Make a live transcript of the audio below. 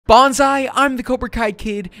Bonsai, I'm the Cobra Kai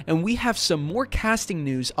Kid, and we have some more casting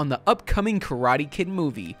news on the upcoming Karate Kid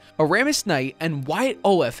movie. Aramis Knight and Wyatt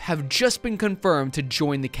Oleff have just been confirmed to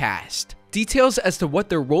join the cast. Details as to what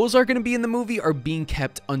their roles are going to be in the movie are being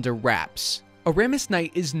kept under wraps. Aramis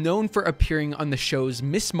Knight is known for appearing on the shows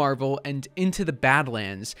Miss Marvel and Into the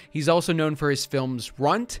Badlands. He's also known for his films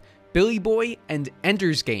Runt, Billy Boy, and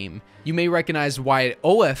Ender's Game. You may recognize Wyatt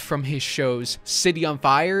Oleff from his shows City on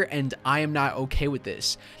Fire and I Am Not Okay With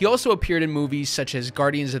This. He also appeared in movies such as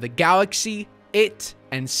Guardians of the Galaxy, It,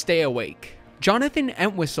 and Stay Awake. Jonathan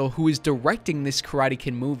Entwistle, who is directing this Karate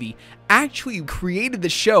Kid movie, actually created the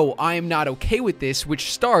show I Am Not Okay With This,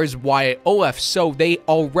 which stars Wyatt Oleff, so they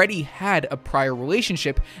already had a prior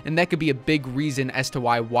relationship, and that could be a big reason as to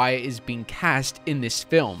why Wyatt is being cast in this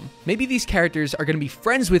film. Maybe these characters are going to be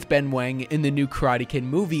friends with Ben Wang in the new Karate Kid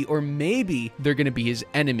movie, or maybe they're going to be his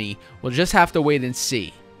enemy. We'll just have to wait and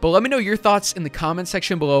see. But let me know your thoughts in the comment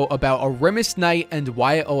section below about Aramis Knight and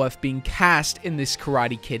Wyatt Oleff being cast in this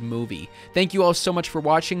Karate Kid movie. Thank you all so much for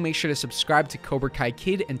watching. Make sure to subscribe to Cobra Kai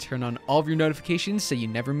Kid and turn on all of your notifications so you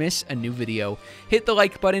never miss a new video. Hit the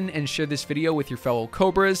like button and share this video with your fellow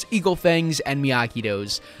Cobras, Eagle Fangs, and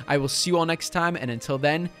Miyagi-Dos. I will see you all next time, and until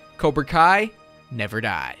then, Cobra Kai never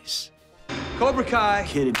dies. Cobra Kai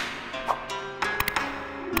Kid.